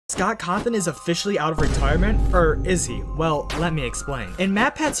Scott Cawthon is officially out of retirement? Or is he? Well, let me explain. In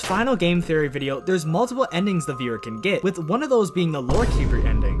MatPat's final game theory video, there's multiple endings the viewer can get, with one of those being the lore keeper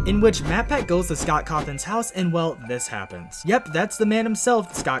ending, in which MatPat goes to Scott Cawthon's house and, well, this happens. Yep, that's the man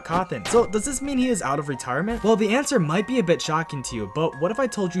himself, Scott Cawthon. So does this mean he is out of retirement? Well, the answer might be a bit shocking to you, but what if I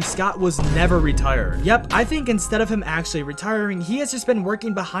told you Scott was never retired? Yep, I think instead of him actually retiring, he has just been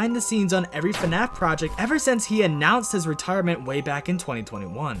working behind the scenes on every FNAF project ever since he announced his retirement way back in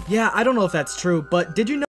 2021. Yeah, I don't know if that's true, but did you know